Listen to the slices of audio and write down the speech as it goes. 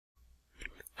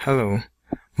Hello,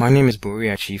 my name is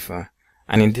Boria Chifa,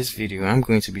 and in this video I'm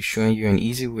going to be showing you an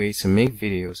easy way to make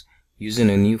videos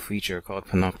using a new feature called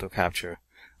Panopto Capture.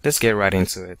 Let's get right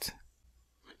into it.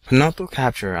 Panopto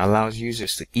Capture allows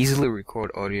users to easily record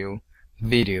audio,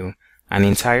 video, and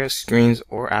entire screens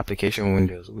or application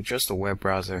windows with just a web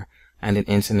browser and an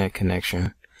internet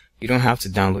connection. You don't have to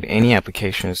download any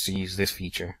applications to use this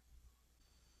feature.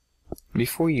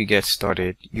 Before you get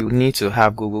started, you'll need to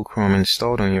have Google Chrome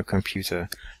installed on your computer,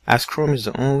 as Chrome is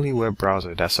the only web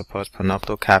browser that supports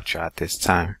Panopto Capture at this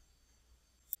time.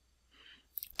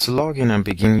 To log in and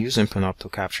begin using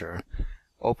Panopto Capture,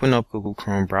 open up Google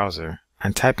Chrome browser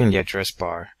and type in the address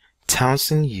bar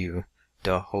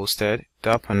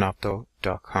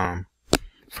townsend.hosted.panopto.com.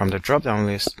 From the drop-down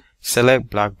list, select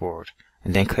Blackboard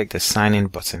and then click the Sign In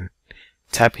button.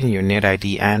 Type in your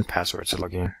NetID and password to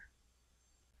log in.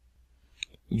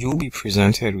 You'll be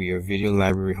presented with your video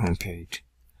library homepage.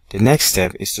 The next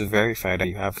step is to verify that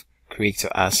you have creator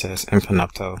access in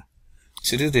Panopto.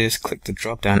 To do this, click the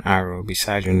drop-down arrow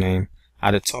beside your name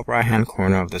at the top right-hand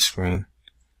corner of the screen.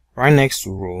 Right next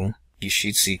to Role, you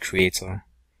should see Creator.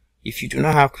 If you do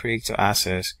not have creator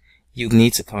access, you'll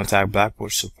need to contact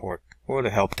Blackboard support or the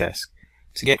help desk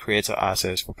to get creator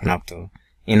access for Panopto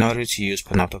in order to use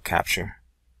Panopto Capture.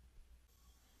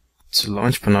 To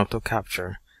launch Panopto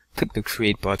Capture, click the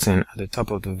Create button at the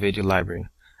top of the video library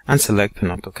and select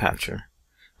Panopto Capture.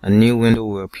 A new window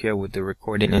will appear with the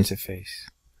recording interface.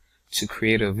 To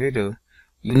create a video,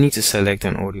 you need to select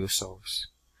an audio source.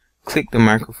 Click the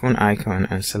microphone icon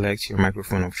and select your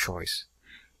microphone of choice.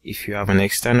 If you have an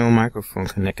external microphone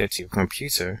connected to your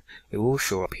computer, it will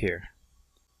show up here.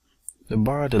 The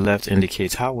bar at the left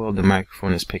indicates how well the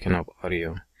microphone is picking up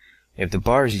audio. If the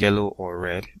bar is yellow or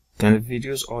red, then the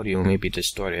video's audio may be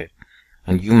distorted,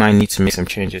 and you might need to make some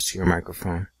changes to your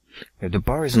microphone. If the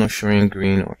bar is not showing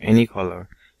green or any color,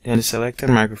 then the selected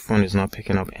microphone is not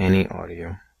picking up any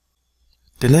audio.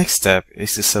 The next step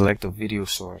is to select a video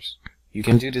source. You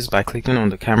can do this by clicking on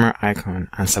the camera icon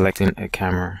and selecting a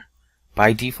camera.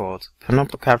 By default,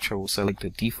 Panopto Capture will select the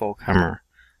default camera.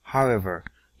 However,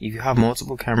 if you have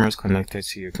multiple cameras connected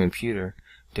to your computer,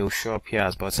 they will show up here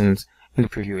as buttons in the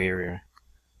preview area.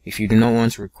 If you do not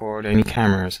want to record any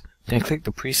cameras, then click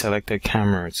the pre-selected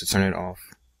camera to turn it off.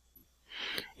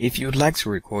 If you would like to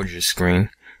record your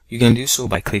screen, you can do so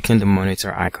by clicking the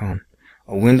monitor icon.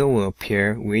 A window will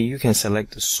appear where you can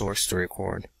select the source to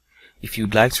record. If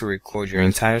you'd like to record your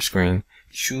entire screen,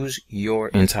 choose your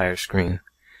entire screen.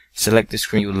 Select the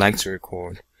screen you would like to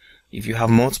record. If you have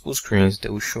multiple screens, they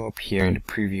will show up here in the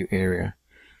preview area.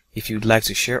 If you'd like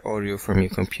to share audio from your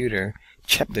computer,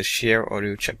 check the Share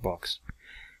Audio checkbox.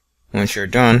 Once you're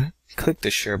done, click the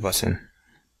Share button.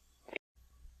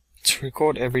 To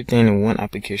record everything in one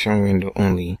application window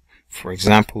only, for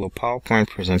example a PowerPoint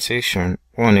presentation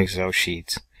or an Excel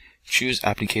sheet, choose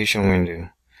Application Window.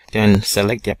 Then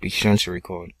select the application to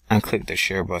record and click the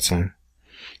Share button.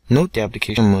 Note the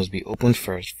application must be opened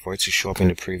first for it to show up in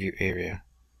the preview area.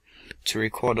 To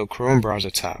record a Chrome browser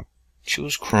tab,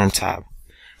 choose Chrome tab.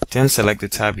 Then select the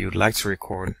tab you would like to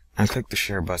record and click the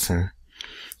Share button.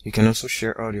 You can also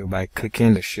share audio by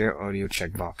clicking the Share Audio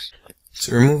checkbox.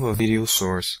 To remove a video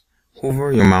source,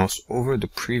 hover your mouse over the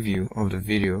preview of the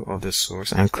video of the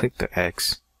source and click the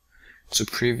X. To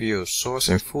preview a source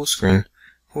in full screen,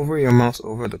 hover your mouse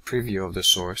over the preview of the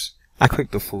source and click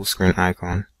the full screen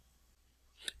icon.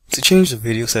 To change the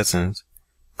video settings,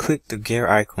 click the gear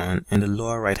icon in the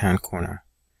lower right hand corner.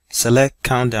 Select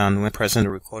Countdown when pressing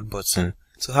the record button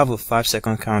to have a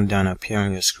 5-second countdown appear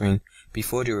on your screen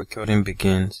before the recording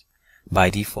begins. By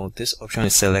default, this option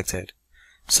is selected.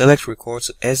 Select Record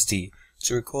to SD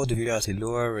to record the video at a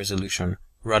lower resolution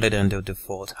rather than the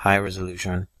default high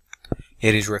resolution.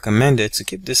 It is recommended to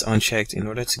keep this unchecked in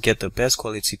order to get the best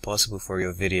quality possible for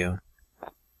your video.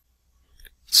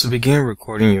 To begin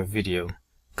recording your video,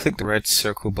 click the red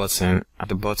circle button at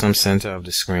the bottom center of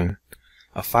the screen.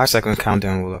 A 5-second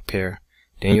countdown will appear,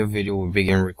 then your video will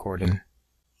begin recording.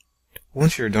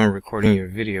 Once you're done recording your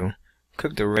video,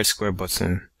 click the red square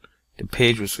button. The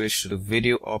page will switch to the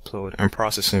Video Upload and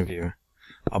Processing view.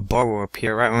 A bar will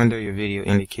appear right under your video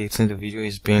indicating the video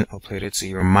is being uploaded to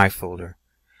your My folder.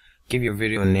 Give your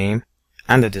video a name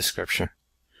and a description.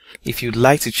 If you'd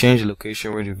like to change the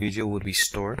location where the video would be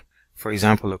stored, for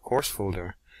example a course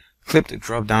folder, click the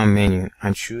drop-down menu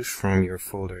and choose from your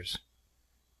folders.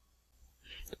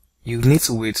 You need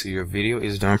to wait till your video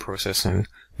is done processing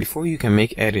before you can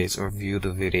make edits or view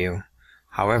the video.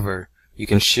 However, you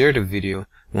can share the video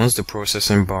once the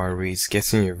processing bar reads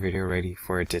 "Getting your video ready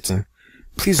for editing."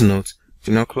 Please note,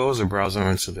 do not close the browser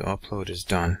until the upload is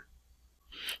done.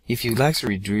 If you'd like to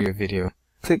redo your video,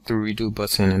 click the redo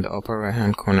button in the upper right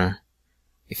hand corner.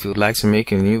 If you would like to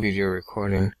make a new video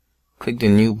recording, click the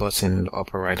new button in the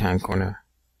upper right hand corner.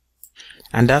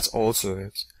 And that's also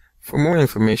it. For more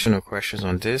information or questions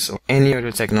on this or any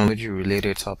other technology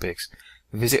related topics,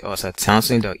 visit us at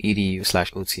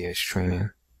townsend.edu/OTS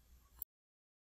training.